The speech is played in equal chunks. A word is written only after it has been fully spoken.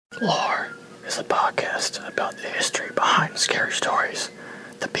Lore is a podcast about the history behind scary stories.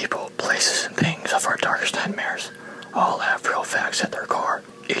 The people, places, and things of our darkest nightmares all have real facts at their core.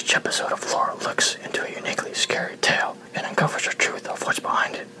 Each episode of Lore looks into a uniquely scary tale and uncovers the truth of what's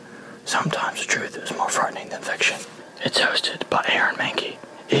behind it. Sometimes the truth is more frightening than fiction. It's hosted by Aaron Mahnke.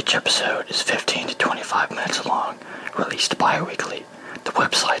 Each episode is 15 to 25 minutes long, released bi-weekly. The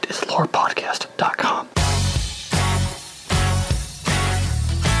website is lorepodcast.com.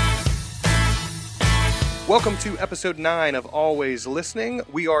 Welcome to episode 9 of Always Listening.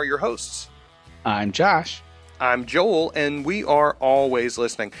 We are your hosts. I'm Josh. I'm Joel, and we are always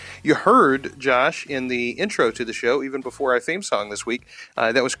listening. You heard Josh in the intro to the show, even before our theme song this week.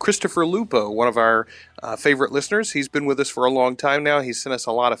 That was Christopher Lupo, one of our favorite listeners. He's been with us for a long time now. He's sent us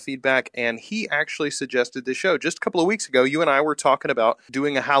a lot of feedback, and he actually suggested this show. Just a couple of weeks ago, you and I were talking about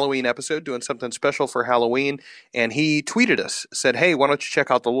doing a Halloween episode, doing something special for Halloween, and he tweeted us, said, hey, why don't you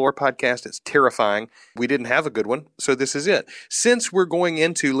check out the Lore podcast? It's terrifying. We didn't have a good one, so this is it. Since we're going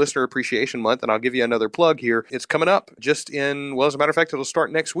into Listener Appreciation Month, and I'll give you another plug here, it's coming up just in, well, as a matter of fact, it'll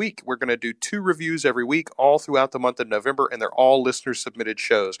start next week. We're going to do 2 reviews every week, all throughout the month of November, and they're all listener-submitted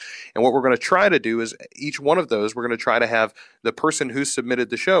shows. And what we're going to try to do is each one of those, we're going to try to have the person who submitted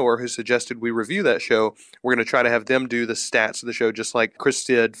the show or who suggested we review that show, we're going to try to have them do the stats of the show, just like Chris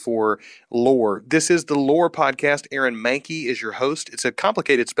did for Lore. This is the Lore podcast. Aaron Mahnke is your host. It's a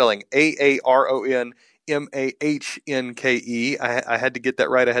complicated spelling, Aaron Mahnke. I had to get that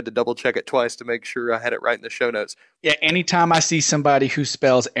right. I had to double check it twice to make sure I had it right in the show notes. Yeah, anytime I see somebody who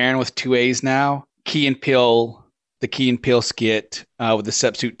spells Aaron with 2 A's now, Key and Peele, the Key and Peele skit with the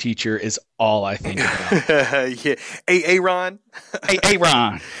substitute teacher is all I think about. Yeah, Aaron.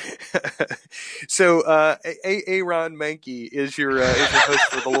 Aaron. So, Aaron Mahnke is your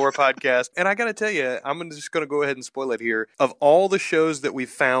host for the Lore podcast, and I got to tell you, I'm just going to go ahead and spoil it here. Of all the shows that we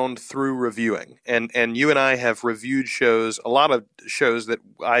found through reviewing, and you and I have reviewed shows, a lot of shows that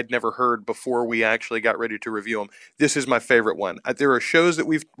I'd never heard before we actually got ready to review them. This is my favorite one. There are shows that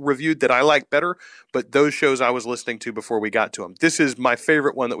we've reviewed that I like better, but those shows I was listening to before we got to them. This is my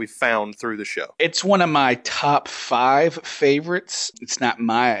favorite one that we found through the show. It's one of my top 5 favorites. It's not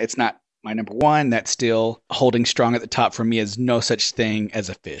my number one. That's still holding strong at the top for me. Is No Such Thing as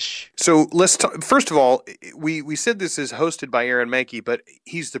a Fish. So let's talk. First of all, we said this is hosted by Aaron Mahnke, but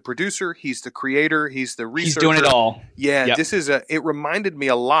he's the producer, he's the creator, he's the researcher. He's doing it all. Yeah, yep. It reminded me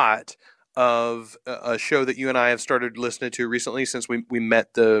a lot of a show that you and I have started listening to recently since we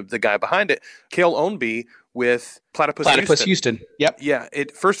met the guy behind it, Cale Ownby with Platypus Houston. Yep. Yeah.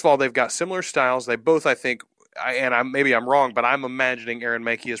 First of all, they've got similar styles. They both, I think, maybe I'm wrong, but I'm imagining Aaron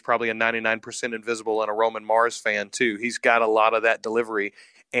Mahnke is probably a 99% Invisible and a Roman Mars fan too. He's got a lot of that delivery,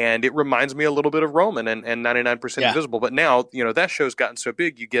 and it reminds me a little bit of Roman and 99% Invisible. But now, that show's gotten so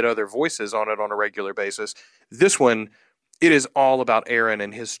big, you get other voices on it on a regular basis. This one, it is all about Aaron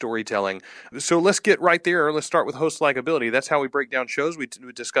and his storytelling. So let's get right there. Let's start with host likability. That's how we break down shows. We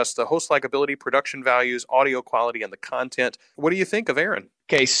discuss the host likability, production values, audio quality, and the content. What do you think of Aaron?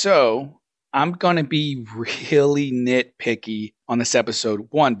 Okay, so I'm going to be really nitpicky on this episode.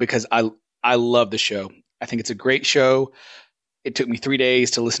 One, because I love the show. I think it's a great show. It took me 3 days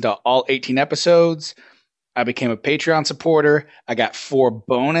to listen to all 18 episodes. I became a Patreon supporter. I got 4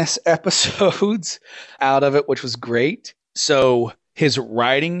 bonus episodes out of it, which was great. So his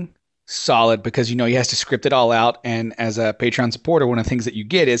writing, solid, because he has to script it all out. And as a Patreon supporter, one of the things that you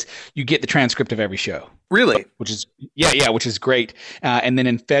get is you get the transcript of every show. Really? Which is which is great. And then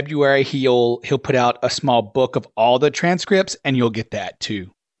in February he'll put out a small book of all the transcripts, and you'll get that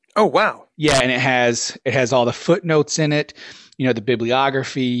too. Oh wow! Yeah, and it has all the footnotes in it, the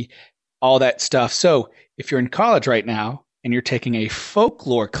bibliography, all that stuff. So if you're in college right now and you're taking a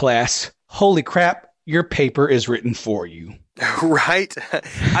folklore class, holy crap! Your paper is written for you. Right.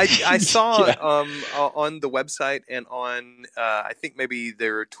 I saw on the website and on I think maybe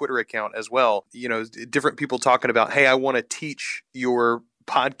their Twitter account as well, different people talking about, hey, I want to teach your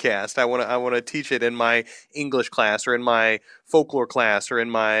podcast. I want to teach it in my English class or in my folklore class or in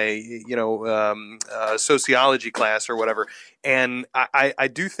my sociology class or whatever. And I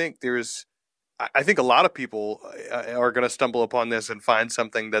do think I think a lot of people are going to stumble upon this and find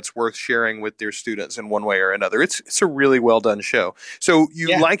something that's worth sharing with their students in one way or another. It's a really well done show. So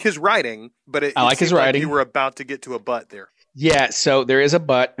you like his writing, but I like his writing. Like you were about to get to a but there. Yeah. So there is a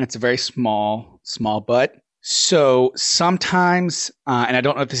but, and it's a very small but. So sometimes, and I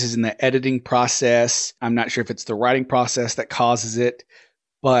don't know if this is in the editing process, I'm not sure if it's the writing process that causes it,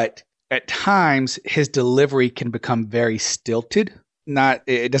 but at times his delivery can become very stilted.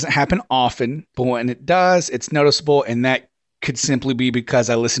 It doesn't happen often, but when it does, it's noticeable, and that could simply be because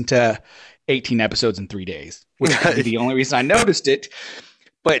I listened to 18 episodes in 3 days, which could be the only reason I noticed it.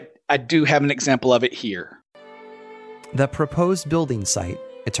 But I do have an example of it here. The proposed building site,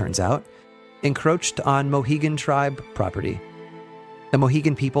 it turns out, encroached on Mohegan tribe property. The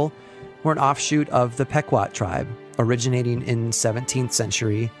Mohegan people were an offshoot of the Pequot tribe, originating in 17th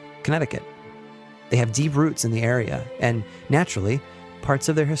century Connecticut. They have deep roots in the area, and naturally, parts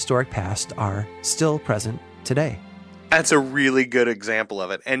of their historic past are still present today. That's a really good example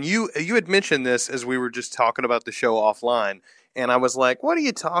of it. And you had mentioned this as we were just talking about the show offline. And I was like, what are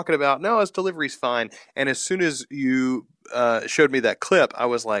you talking about? No, his delivery's fine. And as soon as you showed me that clip, I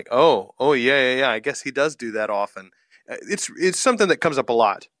was like, oh, yeah. I guess he does do that often. It's something that comes up a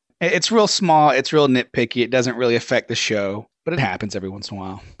lot. It's real small. It's real nitpicky. It doesn't really affect the show, but it happens every once in a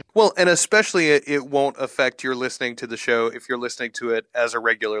while. Well, and especially it won't affect your listening to the show if you're listening to it as a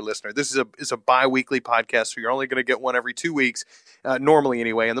regular listener. This is a bi-weekly podcast, so you're only going to get one every 2 weeks, normally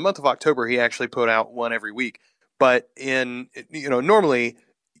anyway. In the month of October, he actually put out one every week. But normally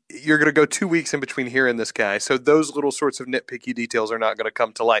you're going to go 2 weeks in between hearing this guy. So those little sorts of nitpicky details are not going to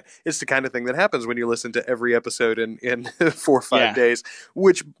come to light. It's the kind of thing that happens when you listen to every episode in 4 or 5 days,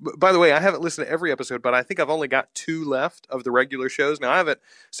 which, by the way, I haven't listened to every episode, but I think I've only got 2 left of the regular shows. Now, I haven't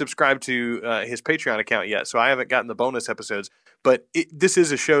subscribed to his Patreon account yet, so I haven't gotten the bonus episodes. But this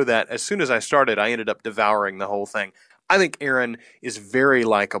is a show that as soon as I started, I ended up devouring the whole thing. I think Aaron is very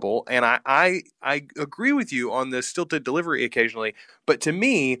likable, and I agree with you on the stilted delivery occasionally, but to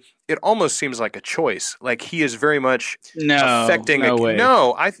me, it almost seems like a choice. Like he is very much affecting.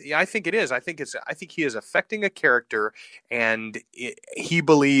 No, I think it is. I think he is affecting a character, and he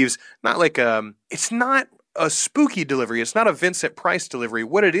believes not like it's not a spooky delivery. It's not a Vincent Price delivery.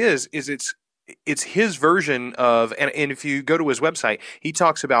 What it is it's his version of, and if you go to his website, he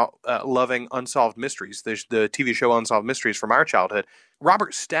talks about loving Unsolved Mysteries. There's the TV show Unsolved Mysteries from our childhood.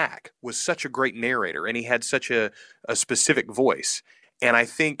 Robert Stack was such a great narrator, and he had such a specific voice. And I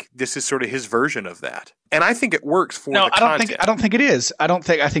think this is sort of his version of that. And I think it works for the content. I don't think it is.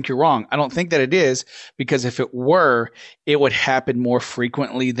 I think you're wrong. I don't think that it is, because if it were, it would happen more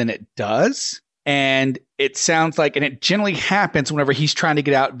frequently than it does. And it sounds like, and it generally happens whenever he's trying to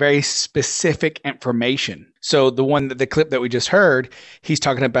get out very specific information. So the clip that we just heard, he's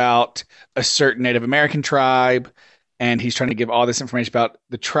talking about a certain Native American tribe, and he's trying to give all this information about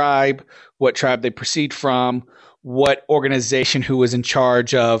the tribe, what tribe they proceed from, what organization who was in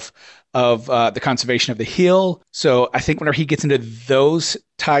charge of the conservation of the hill. So I think whenever he gets into those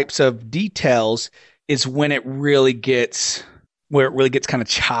types of details is when it really gets kind of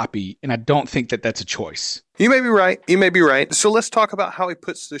choppy, and I don't think that that's a choice. You may be right. So let's talk about how he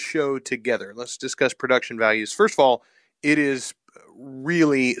puts the show together. Let's discuss production values. First of all, it is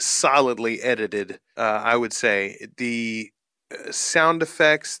really solidly edited, I would say. The sound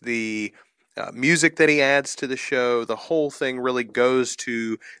effects, the music that he adds to the show, the whole thing really goes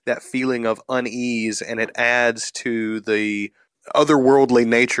to that feeling of unease, and it adds to the otherworldly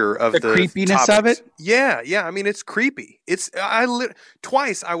nature of the creepiness topics. of it. Yeah. I mean, it's creepy.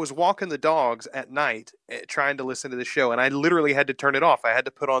 Twice I was walking the dogs at night trying to listen to the show, and I literally had to turn it off. I had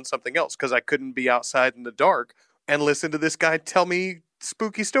to put on something else because I couldn't be outside in the dark and listen to this guy tell me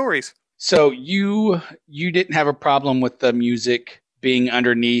spooky stories. So you didn't have a problem with the music being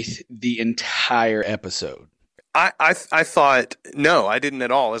underneath the entire episode? I thought, no, I didn't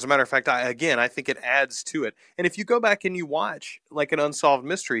at all. As a matter of fact, I think it adds to it. And if you go back and you watch like an Unsolved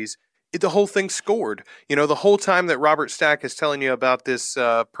Mysteries, the whole thing's scored. The whole time that Robert Stack is telling you about this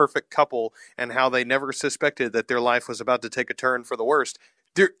perfect couple and how they never suspected that their life was about to take a turn for the worst.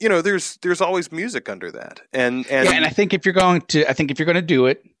 There's always music under that. And I think if you're going to do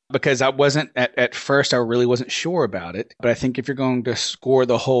it, because I wasn't at first, I really wasn't sure about it. But I think if you're going to score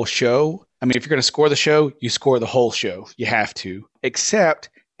the whole show, if you're going to score the show, you score the whole show. You have to. Except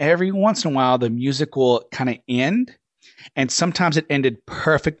every once in a while, the music will kind of end. And sometimes it ended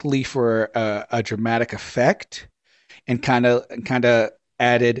perfectly for a dramatic effect, and kind of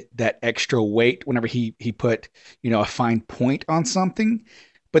added that extra weight whenever he put a fine point on something.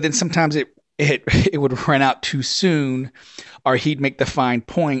 But then sometimes it would run out too soon, or he'd make the fine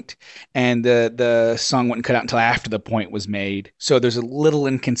point and the song wouldn't cut out until after the point was made. So there's a little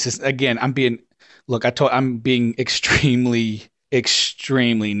inconsistent. Again, I'm being extremely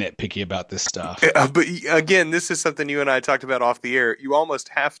nitpicky about this stuff. But again, this is something you and I talked about off the air. You almost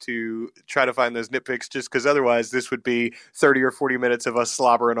have to try to find those nitpicks, just because otherwise this would be 30 or 40 minutes of us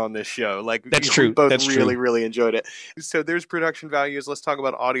slobbering on this show. Like, that's true. We both really enjoyed it. So there's production values. Let's talk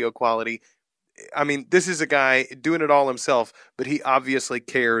about audio quality. I mean, this is a guy doing it all himself, but he obviously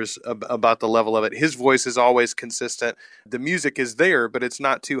cares about the level of it. His voice is always consistent. The music is there, but it's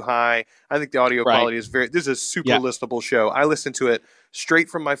not too high. I think the audio Right. quality is this is a super Yeah. listenable show. I listen to it straight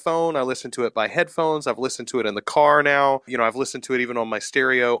from my phone. I listen to it by headphones. I've listened to it in the car now. You know, I've listened to it even on my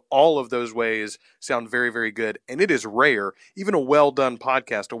stereo. All of those ways sound very, very good. And it is rare, even a well-done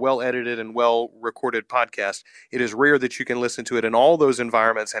podcast, a well-edited and well-recorded podcast, it is rare that you can listen to it in all those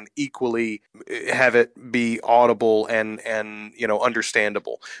environments and equally have it be audible and you know,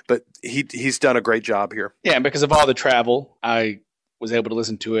 understandable. But he's done a great job here. Yeah, and because of all the travel, I was able to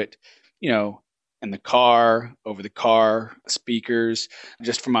listen to it, you know, in the car, over the car speakers,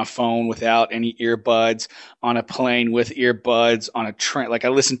 just from my phone without any earbuds, on a plane with earbuds, on a train. Like I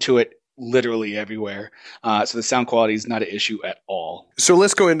listened to it literally everywhere. So the sound quality is not an issue at all. So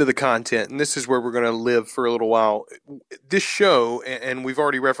let's go into the content, and this is where we're going to live for a little while. This show, and we've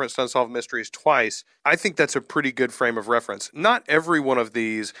already referenced Unsolved Mysteries twice, I think that's a pretty good frame of reference. Not every one of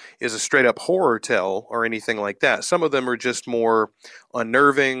these is a straight-up horror tale or anything like that. Some of them are just more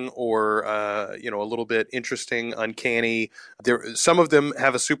unnerving or, you know, a little bit interesting, uncanny. Some of them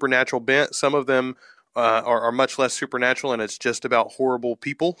have a supernatural bent. Some of them are much less supernatural, and it's just about horrible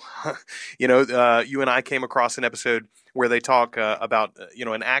people. You know, you and I came across an episode where they talk about, you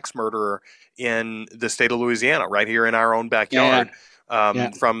know, an axe murderer in the state of Louisiana, right here in our own backyard,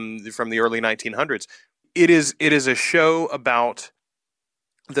 from the early 1900s. It is a show about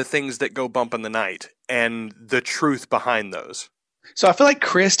the things that go bump in the night and the truth behind those. So I feel like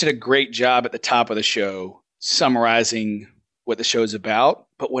Chris did a great job at the top of the show summarizing what the show's about.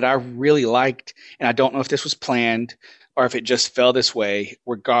 But what I really liked, and I don't know if this was planned or if it just fell this way,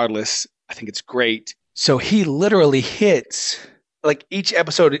 regardless, I think it's great. So he literally hits, like each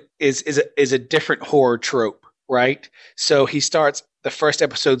episode is a different horror trope, right? So he starts, the first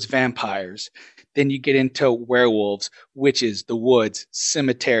episode's vampires. Then you get into werewolves, witches, the woods,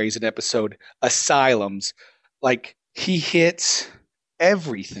 cemeteries, an episode, asylums. Like he hits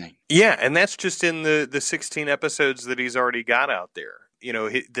everything. Yeah, and that's just in the 16 episodes that he's already got out there. You know,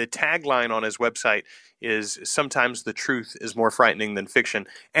 the tagline on his website is sometimes the truth is more frightening than fiction.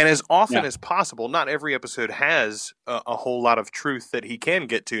 And as often as possible, not every episode has a whole lot of truth that he can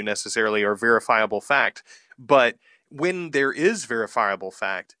get to necessarily or verifiable fact. But when there is verifiable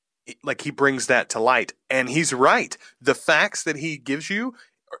fact, like he brings that to light. And he's right. The facts that he gives you,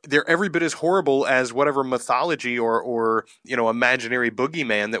 they're every bit as horrible as whatever mythology or you know, imaginary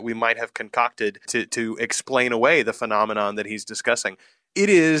boogeyman that we might have concocted to explain away the phenomenon that he's discussing. It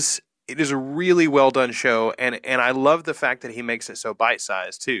is a really well done show, and I love the fact that he makes it so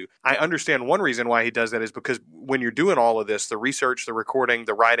bite-sized too. I understand one reason why he does that is because when you're doing all of this, the research, the recording,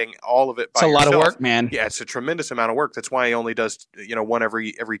 the writing, all of it by yourself, it's a lot of work, man. Yeah, it's a tremendous amount of work. That's why he only does, you know, one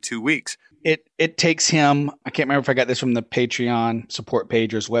every 2 weeks. It takes him, I can't remember if I got this from the Patreon support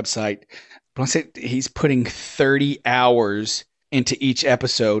page or his website, but I said he's putting 30 hours into each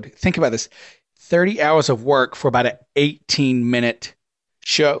episode. Think about this, 30 hours of work for about an 18-minute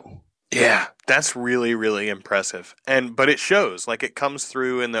show. Yeah, that's really, really impressive. But it shows, like it comes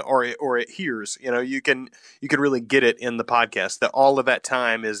through in the, or it hears, you know, you can really get it in the podcast that all of that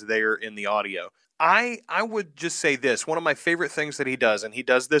time is there in the audio. I would just say this, one of my favorite things that he does, and he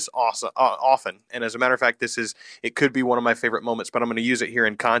does this often, and as a matter of fact, it could be one of my favorite moments, but I'm going to use it here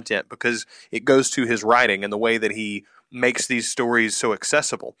in content because it goes to his writing and the way that he makes these stories so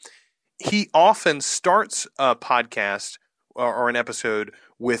accessible. He often starts a podcast or an episode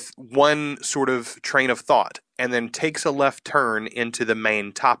with one sort of train of thought and then takes a left turn into the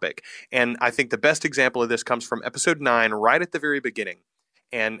main topic. And I think the best example of this comes from episode 9, right at the very beginning.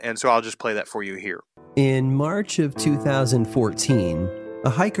 And so I'll just play that for you here. In March of 2014, a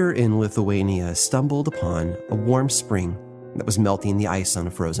hiker in Lithuania stumbled upon a warm spring that was melting the ice on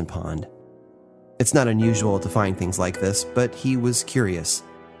a frozen pond. It's not unusual to find things like this, but he was curious.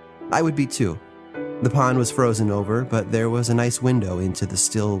 I would be too. The pond was frozen over, but there was a nice window into the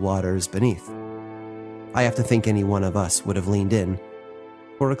still waters beneath. I have to think any one of us would have leaned in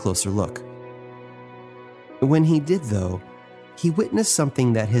for a closer look. When he did, though, he witnessed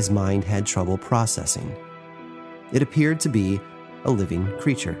something that his mind had trouble processing. It appeared to be a living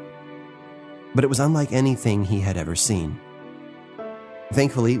creature, but it was unlike anything he had ever seen.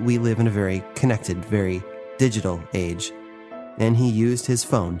 Thankfully, we live in a very connected, very digital age, and he used his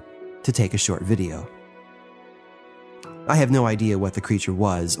phone to take a short video. I have no idea what the creature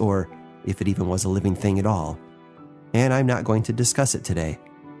was, or if it even was a living thing at all, and I'm not going to discuss it today,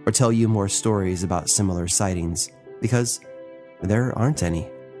 or tell you more stories about similar sightings, because there aren't any.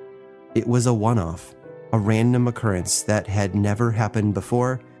 It was a one-off, a random occurrence that had never happened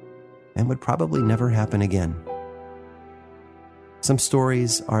before and would probably never happen again. Some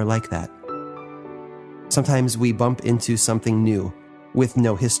stories are like that. Sometimes we bump into something new with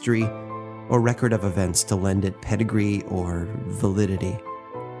no history or record of events to lend it pedigree or validity.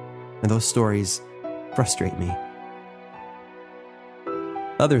 And those stories frustrate me.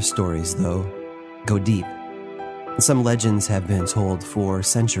 Other stories, though, go deep. Some legends have been told for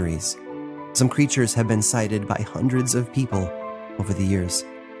centuries. Some creatures have been sighted by hundreds of people over the years.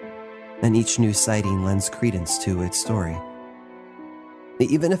 And each new sighting lends credence to its story.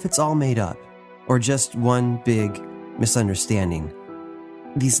 Even if it's all made up, or just one big misunderstanding,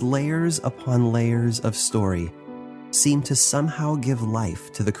 these layers upon layers of story seem to somehow give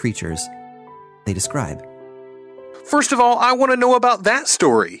life to the creatures they describe. First of all, I want to know about that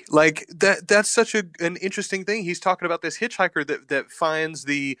story. Like, that's such an interesting thing. He's talking about this hitchhiker that finds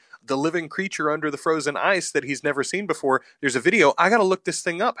the living creature under the frozen ice that he's never seen before. There's a video. I got to look this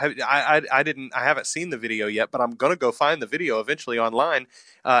thing up. I haven't seen the video yet, but I'm going to go find the video eventually online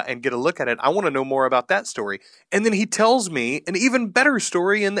and get a look at it. I want to know more about that story. And then he tells me an even better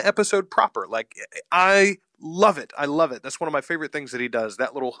story in the episode proper. Like, I love it. I love it. That's one of my favorite things that he does,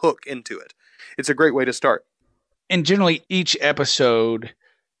 that little hook into it. It's a great way to start. And generally, each episode,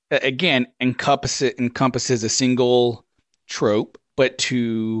 again, encompasses a single trope, but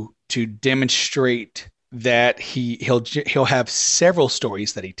to demonstrate that he'll have several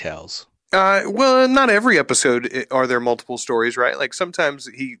stories that he tells. Well, not every episode are there multiple stories, right? Like sometimes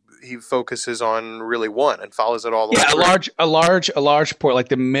he focuses on really one and follows it all the way through. a large part, like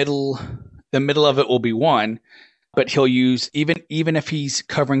the middle of it will be one, but he'll use even if he's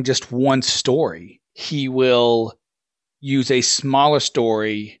covering just one story, he will use a smaller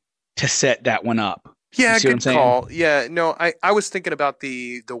story to set that one up. Yeah, good call. Yeah, no, I was thinking about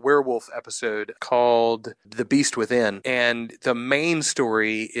the werewolf episode called The Beast Within, and the main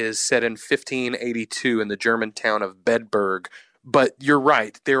story is set in 1582 in the German town of Bedburg. But you're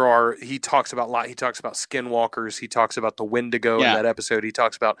right. He talks about skinwalkers. He talks about the Wendigo in that episode. He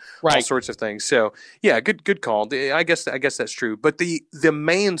talks about all sorts of things. So yeah, good call. I guess that's true. But the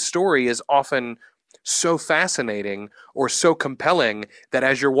main story is often so fascinating or so compelling that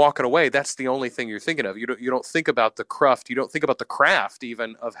as you're walking away, that's the only thing you're thinking of. You don't think about the craft. You don't think about the craft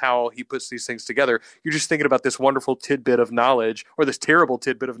even of how he puts these things together. You're just thinking about this wonderful tidbit of knowledge or this terrible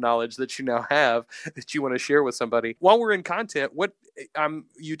tidbit of knowledge that you now have that you want to share with somebody. While we're in content, what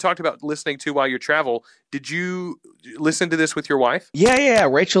you talked about listening to while you travel. Did you listen to this with your wife? Yeah.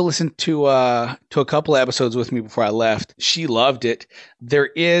 Rachel listened to a couple of episodes with me before I left. She loved it.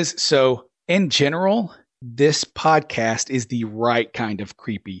 In general, this podcast is the right kind of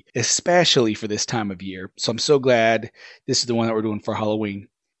creepy, especially for this time of year. So I'm so glad this is the one that we're doing for Halloween.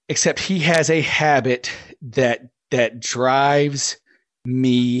 Except he has a habit that drives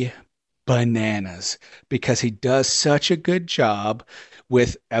me bananas because he does such a good job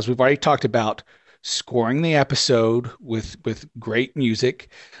with, as we've already talked about, scoring the episode with great music,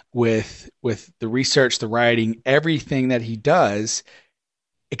 with the research, the writing, everything that he does.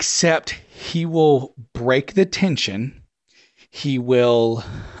 Except he will break the tension. He will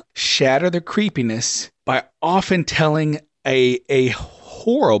shatter the creepiness by often telling a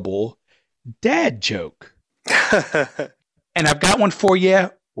horrible dad joke. And I've got one for you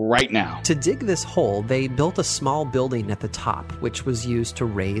right now. To dig this hole, they built a small building at the top, which was used to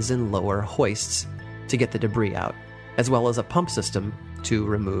raise and lower hoists to get the debris out, as well as a pump system to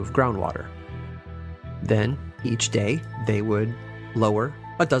remove groundwater. Then, each day, they would lower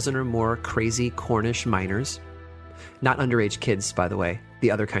a dozen or more crazy Cornish miners, not underage kids, by the way, the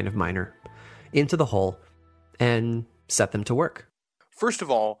other kind of miner, into the hole and set them to work. First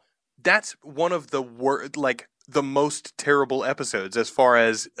of all, that's one of the the most terrible episodes as far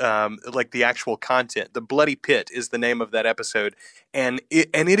as the actual content. The Bloody Pit is the name of that episode, and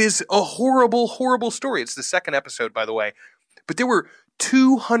it is a horrible, horrible story. It's the second episode, by the way, but there were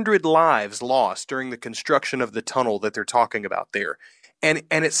 200 lives lost during the construction of the tunnel that they're talking about there. And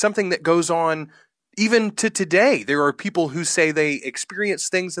it's something that goes on even to today. There are people who say they experienced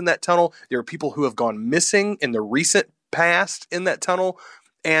things in that tunnel. There are people who have gone missing in the recent past in that tunnel.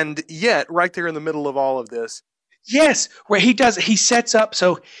 And yet, right there in the middle of all of this. Yes, where he sets up,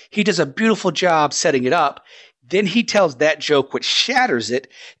 so he does a beautiful job setting it up. Then he tells that joke, which shatters it.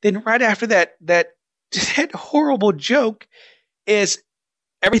 Then right after that horrible joke is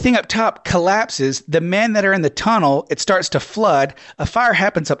everything up top collapses. The men that are in the tunnel, it starts to flood. A fire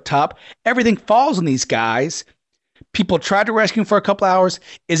happens up top. Everything falls on these guys. People try to rescue them for a couple hours.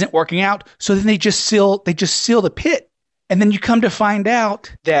 Isn't working out. So then they just seal the pit. And then you come to find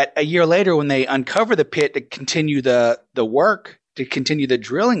out that a year later when they uncover the pit to continue the work, to continue the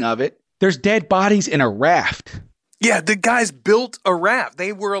drilling of it, There's dead bodies in a raft. Yeah, the guys built a raft.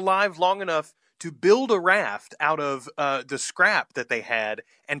 They were alive long enough to build a raft out of the scrap that they had,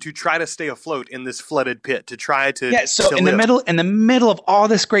 and to try to stay afloat in this flooded pit. To try to So in the middle of all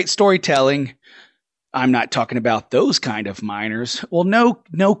this great storytelling, I'm not talking about those kind of miners. Well,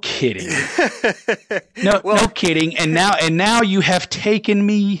 no kidding. No kidding. And now you have taken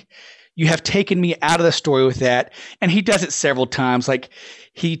me out of the story with that. And he does it several times. Like,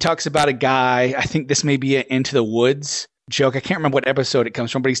 he talks about a guy, I think this may be an Into the Woods joke. I can't remember what episode it comes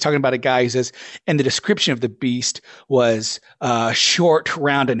from, but he's talking about a guy who says, and the description of the beast was short,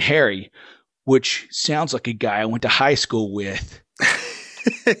 round, and hairy, which sounds like a guy I went to high school with.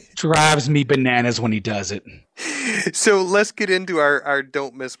 Drives me bananas when he does it. So let's get into our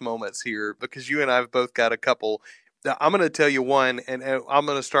don't miss moments here, because you and I have both got a couple. Now, I'm going to tell you one, and I'm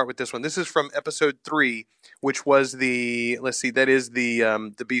going to start with this one. This is from episode 3, which was the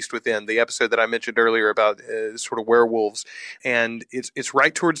Beast Within, the episode that I mentioned earlier about sort of werewolves. And it's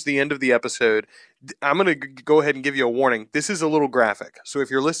right towards the end of the episode. I'm going to go ahead and give you a warning. This is a little graphic. So if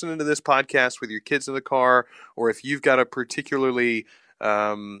you're listening to this podcast with your kids in the car, or if you've got a particularly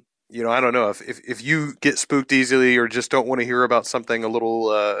I don't know, if you get spooked easily or just don't want to hear about something a little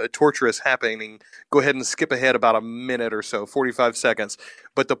torturous happening, go ahead and skip ahead about a minute or so, 45 seconds.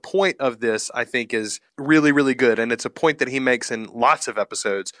 But the point of this, I think, is really, really good. And it's a point that he makes in lots of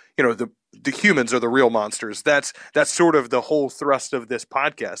episodes. The humans are the real monsters. That's sort of the whole thrust of this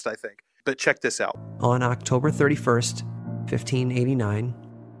podcast, I think. But check this out. On October 31st, 1589,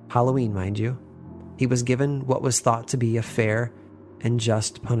 Halloween, mind you, he was given what was thought to be a fair and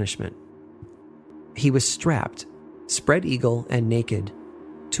just punishment. He was strapped, spread eagle and naked,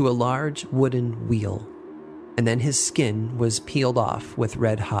 to a large wooden wheel, and then his skin was peeled off with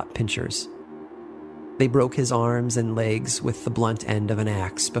red-hot pincers. They broke his arms and legs with the blunt end of an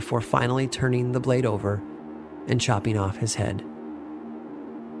axe before finally turning the blade over and chopping off his head.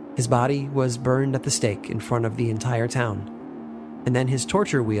 His body was burned at the stake in front of the entire town, and then his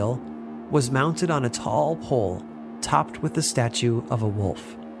torture wheel was mounted on a tall pole topped with the statue of a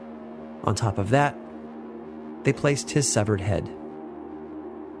wolf. On top of that, they placed his severed head.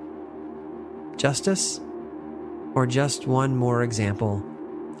 Justice? Or just one more example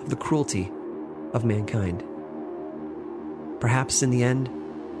of the cruelty of mankind? Perhaps in the end,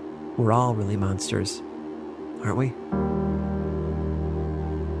 we're all really monsters, aren't we?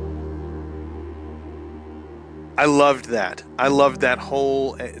 I loved that. I loved that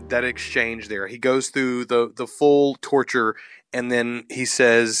whole that exchange there. He goes through the full torture, and then he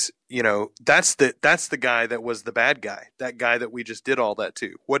says, that's the guy that was the bad guy. That guy that we just did all that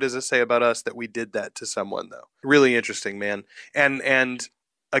to. What does it say about us that we did that to someone, though? Really interesting, man. And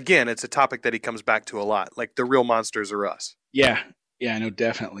again, it's a topic that he comes back to a lot. Like, the real monsters are us. Yeah, I know,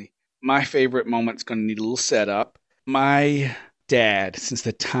 definitely. My favorite moment's going to need a little setup. My dad, since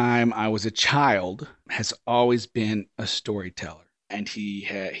the time I was a child, has always been a storyteller, and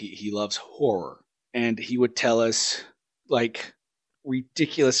he loves horror, and he would tell us like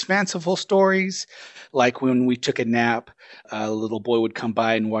ridiculous, fanciful stories, like when we took a nap, a little boy would come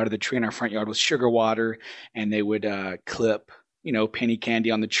by and water the tree in our front yard with sugar water, and they would clip penny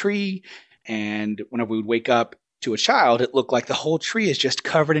candy on the tree, and whenever we would wake up to a child, it looked like the whole tree is just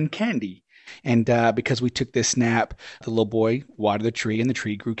covered in candy. And because we took this nap, the little boy watered the tree, and the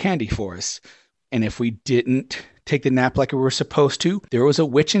tree grew candy for us. And if we didn't take the nap like we were supposed to, there was a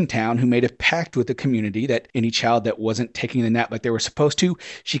witch in town who made a pact with the community that any child that wasn't taking the nap like they were supposed to,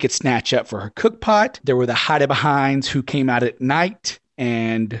 she could snatch up for her cook pot. There were the hide-behinds who came out at night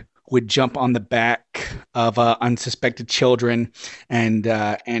and would jump on the back of unsuspected children and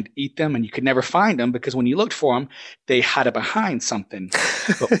eat them, and you could never find them because when you looked for them, they hid behind something.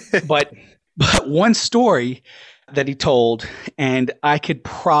 But one story that he told, and I could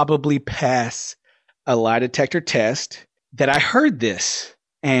probably pass a lie detector test, that I heard this,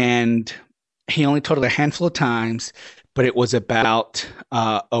 and he only told it a handful of times, but it was about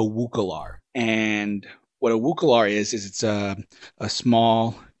a wukalar. And what a wukalar is it's a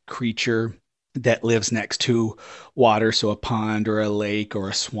small creature that lives next to water, so a pond or a lake or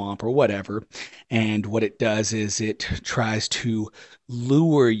a swamp or whatever. And what it does is it tries to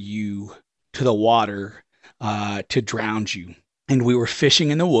lure you to the water to drown you. And we were fishing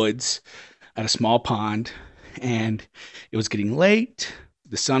in the woods at a small pond, and it was getting late.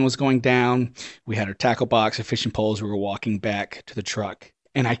 The sun was going down. We had our tackle box, our fishing poles. We were walking back to the truck.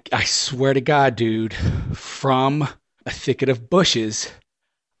 And I swear to God, dude, from a thicket of bushes,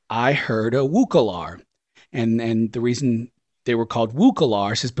 I heard a wukalar. And the reason they were called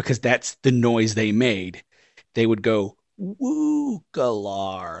wukalars is because that's the noise they made. They would go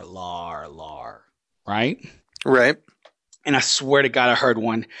Woogalar, lar, right? Right. And I swear to God, I heard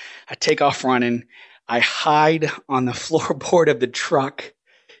one. I take off running. I hide on the floorboard of the truck,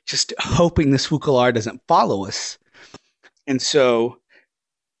 just hoping this Woogalar doesn't follow us. And so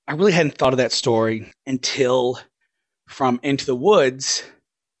I really hadn't thought of that story until from Into the Woods,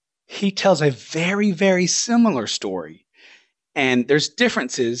 he tells a very, very similar story. And there's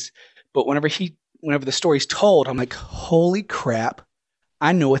differences, but whenever the story's told, I'm like, holy crap,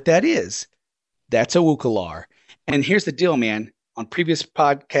 I know what that is. That's a Woogalar. And here's the deal, man. On previous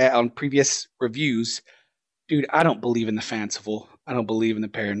reviews, dude, I don't believe in the fanciful. I don't believe in the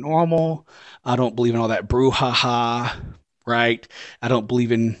paranormal. I don't believe in all that brouhaha, right? I don't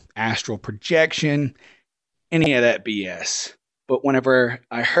believe in astral projection, any of that BS. But whenever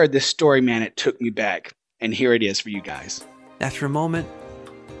I heard this story, man, it took me back. And here it is for you guys. After a moment,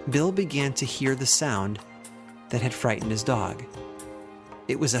 Bill began to hear the sound that had frightened his dog.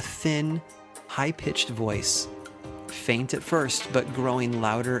 It was a thin, high-pitched voice, faint at first, but growing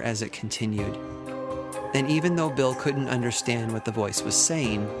louder as it continued. And even though Bill couldn't understand what the voice was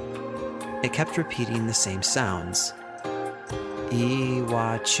saying, it kept repeating the same sounds.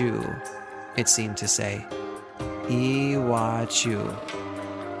 Iwachu, it seemed to say. Iwachu.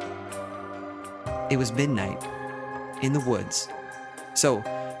 It was midnight, in the woods. So,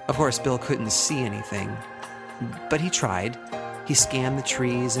 of course, Bill couldn't see anything. But he tried. He scanned the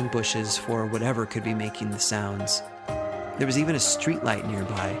trees and bushes for whatever could be making the sounds. There was even a streetlight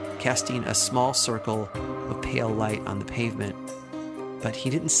nearby, casting a small circle of pale light on the pavement. But he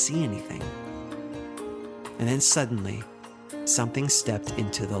didn't see anything. And then suddenly, something stepped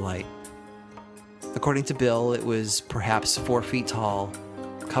into the light. According to Bill, it was perhaps 4 feet tall,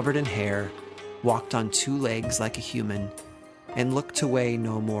 covered in hair, walked on 2 legs like a human, and looked to weigh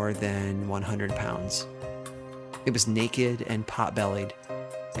no more than 100 pounds. It was naked and pot-bellied,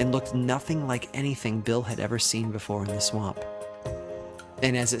 and looked nothing like anything Bill had ever seen before in the swamp.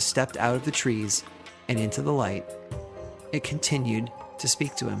 And as it stepped out of the trees and into the light, it continued to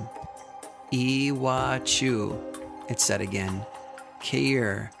speak to him. Iwachu, it said again.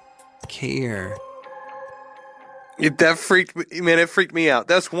 Kair. That freaked me, man. It freaked me out.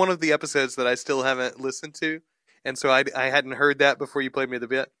 That's one of the episodes that I still haven't listened to, and so I hadn't heard that before you played me the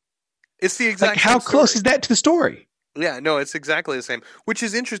bit. It's the exact. Like, how same close story. is that to the story? Yeah, no, it's exactly the same, which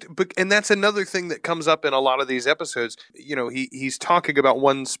is interesting. But and that's another thing that comes up in a lot of these episodes. You know, he's talking about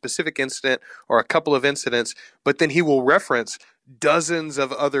one specific incident or a couple of incidents, but then he will reference dozens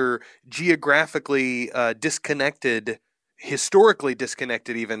of other geographically disconnected, historically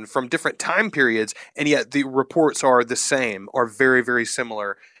disconnected even, from different time periods, and yet the reports are the same, or very, very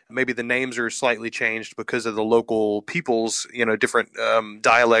similar. Maybe the names are slightly changed because of the local people's, different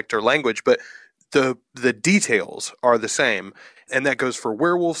dialect or language, but the details are the same. And that goes for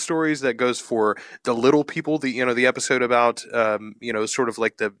werewolf stories. That goes for the little people. The episode about sort of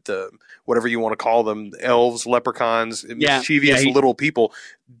like the whatever you want to call them, elves, leprechauns, mischievous little people.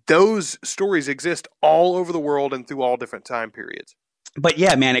 Those stories exist all over the world and through all different time periods. But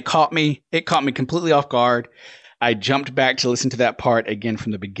yeah, man, it caught me completely off guard. I jumped back to listen to that part again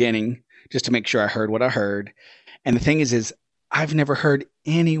from the beginning just to make sure I heard what I heard. And the thing is I've never heard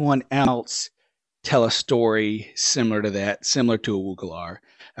anyone else tell a story similar to that, similar to a Woogalar.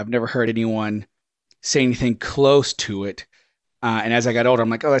 I've never heard anyone say anything close to it. And as I got older, I'm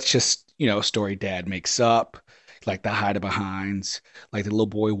like, oh, that's just, a story Dad makes up, like the hide-a-behinds, like the little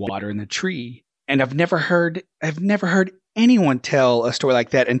boy watering the tree. And I've never heard anyone tell a story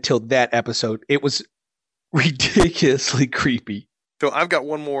like that until that episode. It was ridiculously creepy. So I've got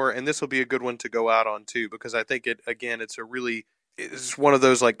one more, and this will be a good one to go out on too, because I think it's one of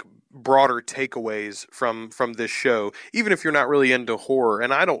those like broader takeaways from this show, even if you're not really into horror.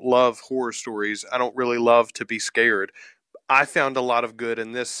 And I don't love horror stories. I don't really love to be scared. I found a lot of good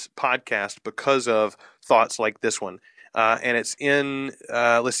in this podcast because of thoughts like this one. And it's in,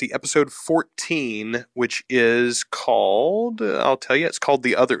 episode 14, which is called, I'll tell you, it's called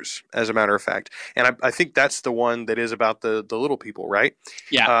The Others, as a matter of fact. And I think that's the one that is about the little people, right?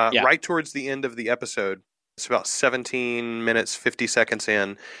 Yeah. Right towards the end of the episode, it's about 17 minutes, 50 seconds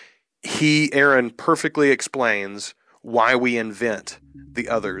in, Aaron perfectly explains why we invent the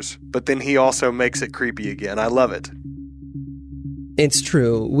others, but then he also makes it creepy again. I love it. It's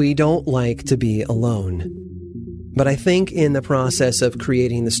true, we don't like to be alone. But I think in the process of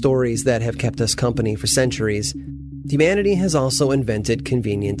creating the stories that have kept us company for centuries, humanity has also invented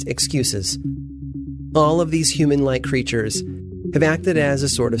convenient excuses. All of these human-like creatures have acted as a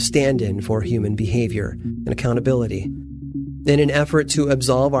sort of stand-in for human behavior and accountability. In an effort to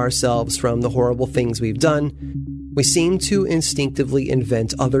absolve ourselves from the horrible things we've done, We seem to instinctively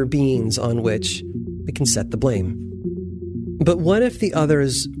invent other beings on which we can set the blame. But what if the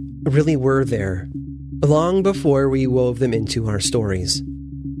others really were there, long before we wove them into our stories?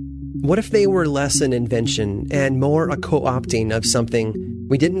 What if they were less an invention and more a co-opting of something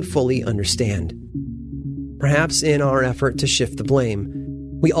we didn't fully understand? Perhaps in our effort to shift the blame,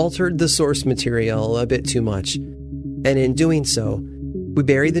 we altered the source material a bit too much, and in doing so, we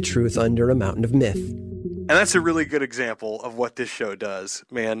buried the truth under a mountain of myth. And that's a really good example of what this show does,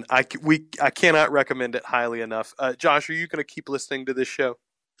 man. I cannot recommend it highly enough. Josh, are you going to keep listening to this show?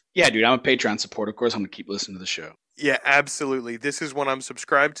 Yeah, dude, I'm a Patreon supporter. Of course, I'm going to keep listening to the show. Yeah, absolutely. This is what I'm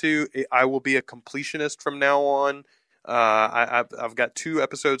subscribed to. I will be a completionist from now on. I've got 2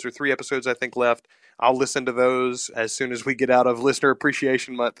 episodes or 3 episodes, I think, left. I'll listen to those as soon as we get out of Listener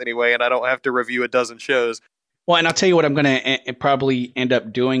Appreciation Month anyway, and I don't have to review a dozen shows. Well, and I'll tell you what I'm going to probably end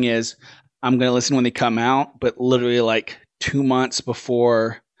up doing is I'm going to listen when they come out, but literally like 2 months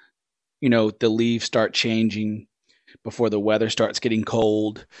before, the leaves start changing, before the weather starts getting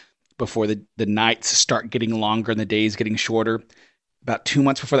cold, before the nights start getting longer and the days getting shorter. About 2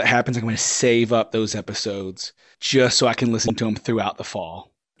 months before that happens, I'm going to save up those episodes just so I can listen to them throughout the fall.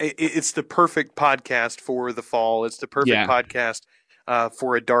 It's the perfect podcast for the fall. It's the perfect podcast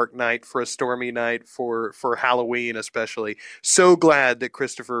for a dark night, for a stormy night, for Halloween especially. So glad that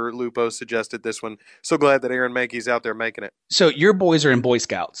Christopher Lupo suggested this one. So glad that Aaron Mahnke's out there making it. So your boys are in Boy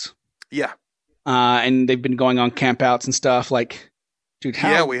Scouts. Yeah. And they've been going on campouts and stuff. Like, dude,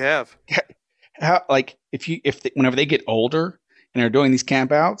 yeah, we have. How whenever they get older and are doing these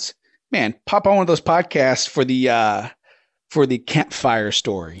campouts, man, pop on one of those podcasts for the campfire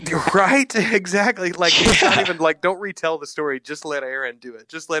story. Right? Exactly. Like, it's not even like, don't retell the story. Just let Aaron do it.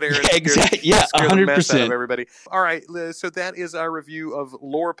 Just let Aaron scare 100%. the mess out of everybody. All right. So that is our review of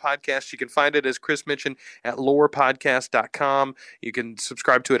Lore Podcast. You can find it, as Chris mentioned, at lorepodcast.com. You can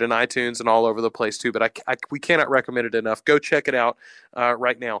subscribe to it in iTunes and all over the place too, but we cannot recommend it enough. Go check it out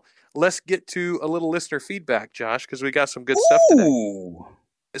right now. Let's get to a little listener feedback, Josh, because we got some good stuff today.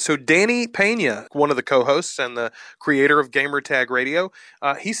 So Danny Pena, one of the co-hosts and the creator of Gamertag Radio,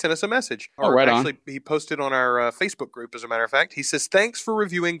 he sent us a message. He posted on our Facebook group, as a matter of fact. He says, "Thanks for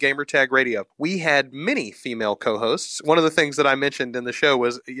reviewing Gamertag Radio. We had many female co-hosts. One of the things that I mentioned in the show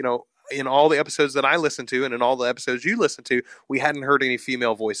was, in all the episodes that I listened to and in all the episodes you listened to, we hadn't heard any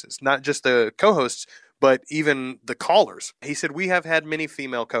female voices. Not just the co-hosts, but even the callers." He said, "We have had many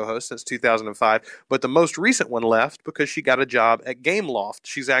female co-hosts since 2005, but the most recent one left because she got a job at Gameloft.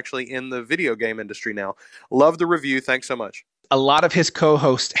 She's actually in the video game industry now. Love the review. Thanks so much." A lot of his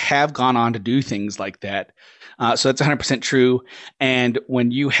co-hosts have gone on to do things like that. So that's 100% true. And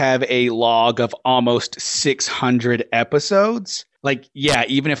when you have a log of almost 600 episodes,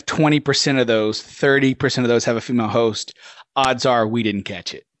 even if 20% of those, 30% of those have a female host, odds are we didn't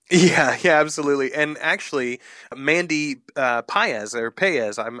catch it. Yeah, absolutely. And actually, Mandy Paez,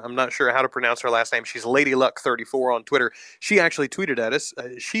 I'm not sure how to pronounce her last name. She's Lady Luck 34 on Twitter. She actually tweeted at us.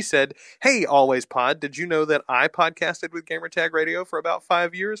 She said, "Hey, Always Pod, did you know that I podcasted with Gamertag Radio for about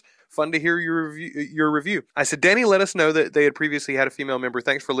 5 years? Fun to hear your review." I said, "Danny let us know that they had previously had a female member.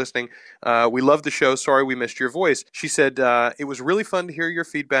 Thanks for listening. We love the show. Sorry we missed your voice." She said, "It was really fun to hear your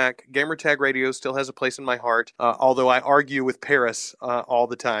feedback. Gamertag Radio still has a place in my heart, although I argue with Paris all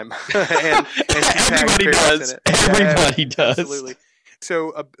the time." and Everybody does. Everybody does. Absolutely.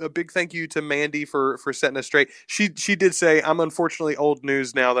 So a big thank you to Mandy for setting us straight. She did say, "I'm unfortunately old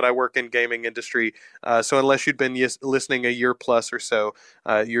news now that I work in gaming industry. So unless you'd been listening a year plus or so,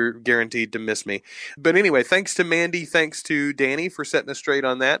 you're guaranteed to miss me." But anyway, thanks to Mandy, thanks to Danny for setting us straight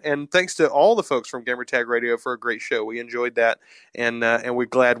on that, and thanks to all the folks from Gamertag Radio for a great show. We enjoyed that, and we're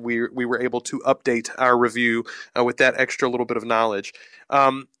glad we were able to update our review with that extra little bit of knowledge.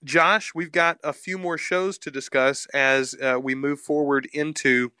 Josh, we've got a few more shows to discuss as we move forward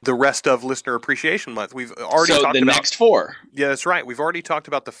into the rest of Listener Appreciation Month. We've already talked about next 4. Yeah, that's right. We've already talked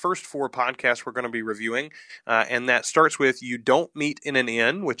about the first 4 podcasts we're going to be reviewing, and that starts with You Don't Meet in an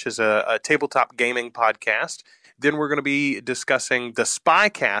Inn, which is a tabletop gaming podcast. Then we're going to be discussing the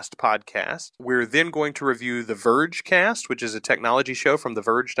Spycast podcast. We're then going to review the Vergecast, which is a technology show from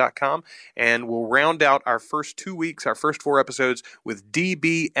TheVerge.com. And we'll round out our first 2 weeks, our first 4 episodes, with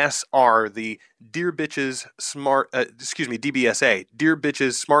DBSR, the DBSA, Dear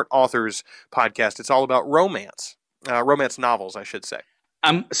Bitches Smart Authors podcast. It's all about romance novels, I should say.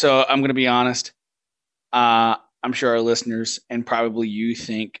 I'm going to be honest. I'm sure our listeners and probably you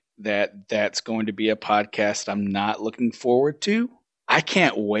think that's going to be a podcast I'm not looking forward to. I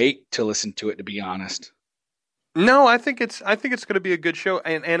can't wait to listen to it, to be honest. No, I think it's going to be a good show.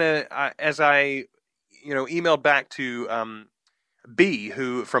 And as I emailed back to B,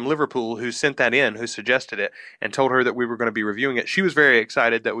 who from Liverpool, who sent that in, who suggested it, and told her that we were going to be reviewing it. She was very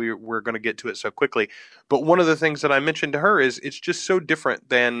excited that we were going to get to it so quickly. But one of the things that I mentioned to her is it's just so different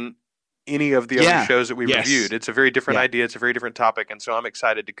than any of the other shows that we reviewed. It's a very different idea. It's a very different topic, and so I'm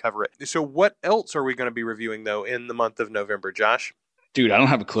excited to cover it. So what else are we going to be reviewing, though, in the month of November, Josh? Dude, I don't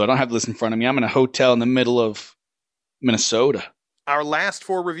have a clue. I don't have this in front of me. I'm in a hotel in the middle of Minnesota. Our last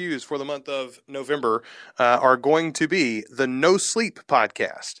 4 reviews for the month of November are going to be the No Sleep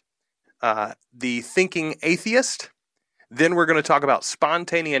podcast, the Thinking Atheist. Then we're going to talk about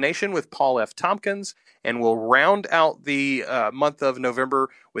Spontaneation with Paul F. Tompkins, and we'll round out the month of November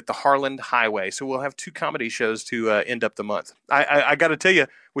with the Harland Highway. So we'll have 2 comedy shows to end up the month. I got to tell you,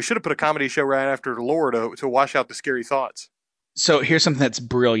 we should have put a comedy show right after Lore to wash out the scary thoughts. So here's something that's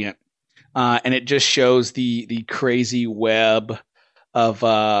brilliant, and it just shows the crazy web of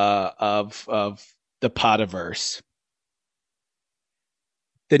the Podiverse.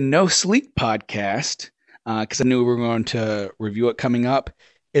 The No Sleep podcast, because I knew we were going to review it coming up,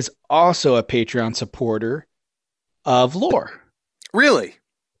 is also a Patreon supporter of Lore. Really?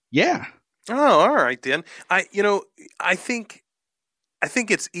 Yeah. Oh, all right then. I think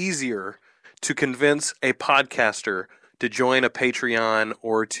it's easier to convince a podcaster to join a Patreon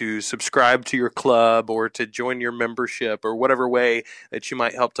or to subscribe to your club or to join your membership or whatever way that you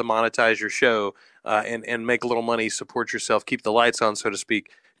might help to monetize your show and make a little money, support yourself, keep the lights on, so to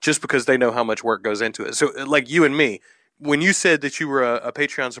speak, just because they know how much work goes into it. So like you and me, when you said that you were a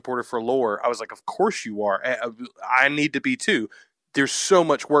Patreon supporter for Lore, I was like, of course you are. I need to be too. There's so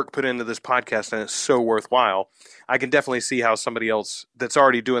much work put into this podcast and it's so worthwhile. I can definitely see how somebody else that's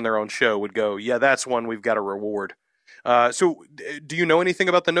already doing their own show would go, yeah, that's one we've got to reward. So do you know anything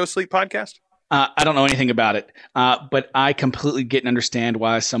about the No Sleep podcast? I don't know anything about it, but I completely get and understand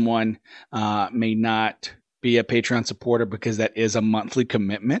why someone may not be a Patreon supporter, because that is a monthly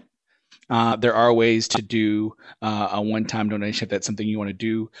commitment. There are ways to do a one-time donation if that's something you want to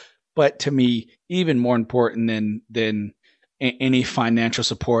do. But to me, even more important than any financial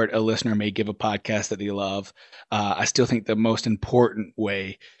support a listener may give a podcast that they love, I still think the most important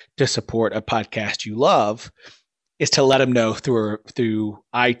way to support a podcast you love is to let them know through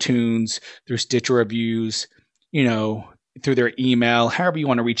iTunes, through Stitcher reviews, through their email, however you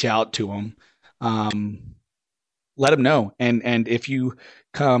want to reach out to them. Let them know. And if you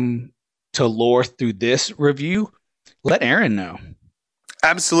come to Lore through this review, let Aaron know.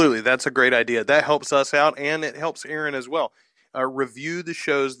 Absolutely. That's a great idea. That helps us out, and it helps Aaron as well. Review the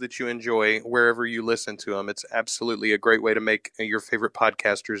shows that you enjoy wherever you listen to them. It's absolutely a great way to make your favorite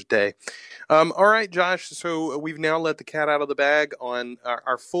podcaster's day. All right, Josh, so we've now let the cat out of the bag on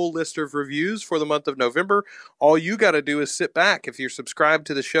our full list of reviews for the month of November. All you got to do is sit back. If you're subscribed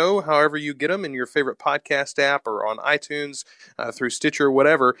to the show, however you get them in your favorite podcast app or on iTunes, through Stitcher or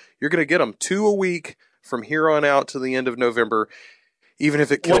whatever, you're going to get them 2 a week from here on out to the end of November, even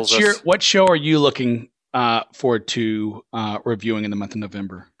if it kills us. What show are you looking forward to reviewing in the month of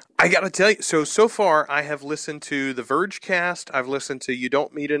November? I got to tell you, so far I have listened to the Vergecast, I've listened to You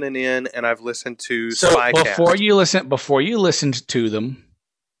Don't Meet in an Inn, and I've listened to Spycast. Before you listened to them,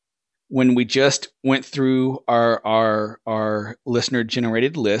 when we just went through our listener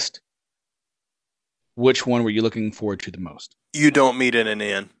generated list, which one were you looking forward to the most? You Don't Meet in an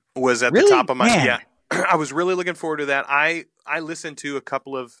Inn was at the top of my I was really looking forward to that. I listened to a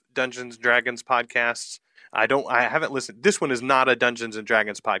couple of Dungeons and Dragons podcasts. I haven't listened. This one is not a Dungeons and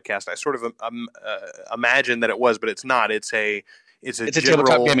Dragons podcast. I sort of imagined that it was, but it's not. It's a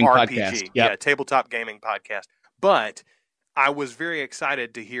tabletop gaming RPG. podcast. Yep. Yeah, tabletop gaming podcast. But I was very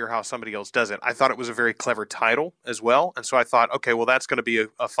excited to hear how somebody else does it. I thought it was a very clever title as well, and so I thought, okay, well, that's going to be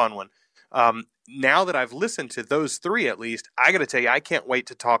a fun one. Now that I've listened to those 3, at least, I got to tell you, I can't wait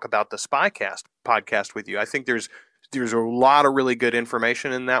to talk about the Spycast podcast with you. I think there's a lot of really good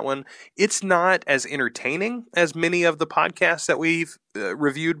information in that one. It's not as entertaining as many of the podcasts that we've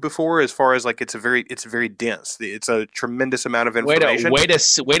reviewed before, as far as like it's very dense. It's a tremendous amount of information. Way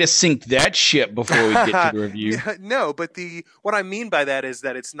to sink that ship before we get to the review. Yeah, no, but what I mean by that is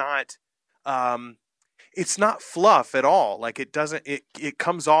that it's not fluff at all. Like it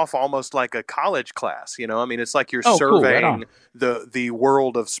comes off almost like a college class, I mean, it's like you're surveying the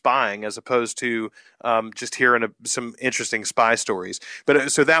world of spying as opposed to just hearing some interesting spy stories.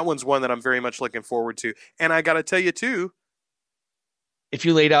 But so that one's one that I'm very much looking forward to. And I got to tell you too, if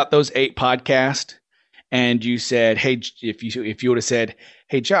you laid out those 8 podcasts and you said, hey, if you would have said,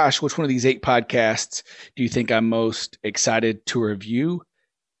 hey, Josh, which one of these 8 podcasts do you think I'm most excited to review?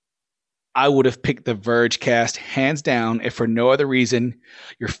 I would have picked the Verge cast hands down if for no other reason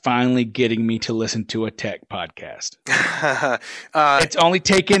you're finally getting me to listen to a tech podcast. It's only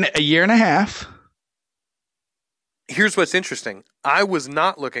taken a year and a half. Here's what's interesting. I was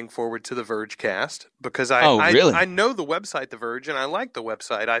not looking forward to the Verge cast because I know the website, The Verge, and I like the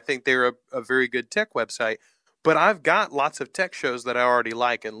website. I think they're a very good tech website. But I've got lots of tech shows that I already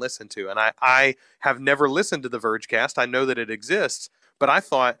like and listen to. And I have never listened to the Verge cast. I know that it exists. But I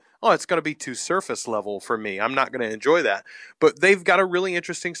thought, it's going to be too surface level for me. I'm not going to enjoy that. But they've got a really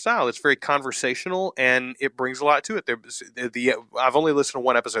interesting style. It's very conversational, and it brings a lot to it. I've only listened to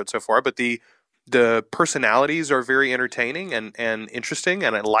one episode so far, but the personalities are very entertaining and interesting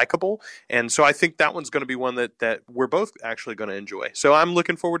and likable. And so I think that one's going to be one that we're both actually going to enjoy. So I'm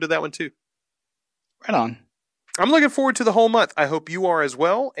looking forward to that one too. Right on. I'm looking forward to the whole month. I hope you are as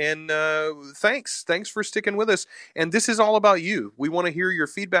well. And thanks for sticking with us. And this is all about you. We want to hear your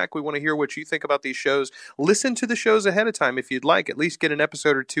feedback. We want to hear what you think about these shows. Listen to the shows ahead of time if you'd like. At least get an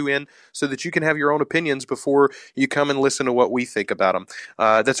episode or two in so that you can have your own opinions before you come and listen to what we think about them.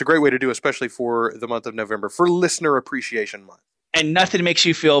 That's a great way to do, especially for the month of November, for Listener Appreciation Month. And nothing makes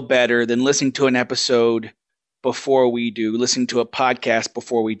you feel better than listening to an episode before we do, listening to a podcast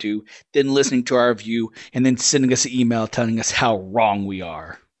before we do, then listening to our review, and then sending us an email telling us how wrong we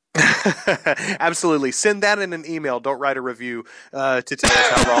are. Absolutely. Send that in an email. Don't write a review to tell us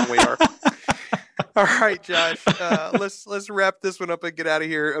how wrong we are. All right, Josh, let's wrap this one up and get out of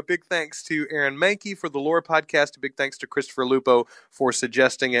here. A big thanks to Aaron Mahnke for the Lore Podcast. A big thanks to Christopher Lupo for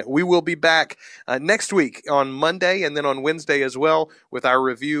suggesting it. We will be back next week on Monday and then on Wednesday as well with our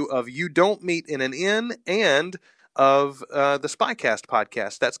review of You Don't Meet in an Inn and of the Spycast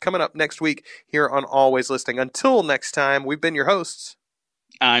podcast. That's coming up next week here on Always Listening. Until next time, we've been your hosts.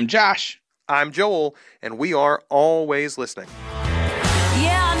 I'm Josh. I'm Joel, and we are always listening.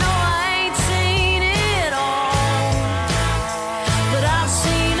 Yeah, I know I ain't seen it all, but I've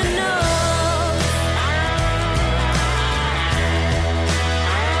seen enough.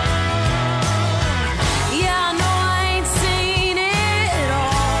 Yeah, I know I ain't seen it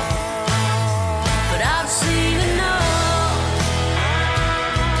all, but I've seen enough.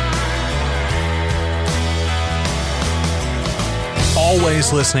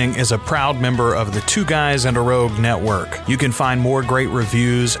 Always Listening is a proud member of the Two Guys and a Rogue Network. You can find more great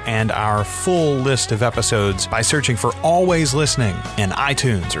reviews and our full list of episodes by searching for Always Listening in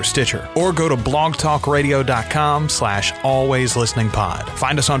iTunes or Stitcher, or go to blogtalkradio.com/alwayslisteningpod.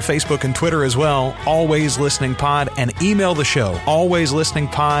 Find us on Facebook and Twitter as well, Always Listening Pod, and email the show,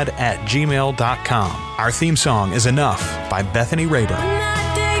 alwayslisteningpod@gmail.com. Our theme song is Enough by Bethany Rayburn. When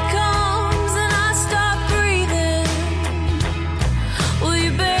that day comes and I stop breathing, will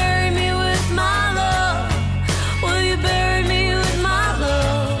you bury me with my love? Will you bury me with my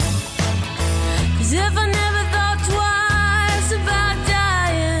love? 'Cause if I never thought twice about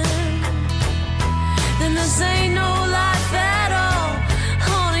dying, then this ain't no life at all.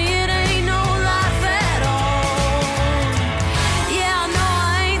 Honey, it ain't no life at all. Yeah, I know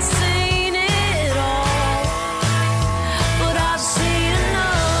I ain't seen it all, but I've seen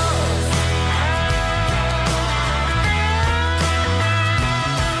enough.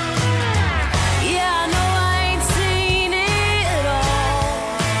 Yeah, I know I ain't seen it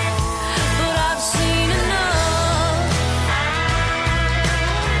all, but I've seen enough.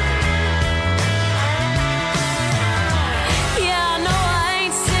 Yeah, I know I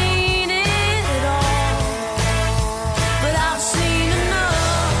ain't seen it all, but I've seen enough.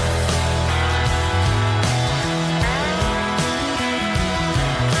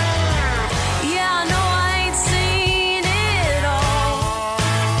 Yeah, I know I ain't seen it all,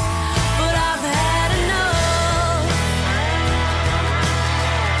 but I've had enough.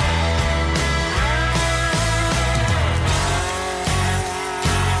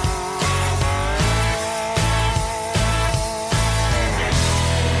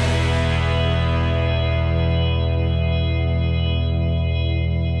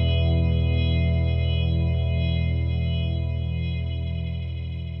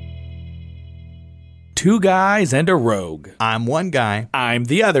 Two Guys and a Rogue. I'm one guy, I'm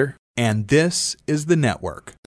the other. and this is the network.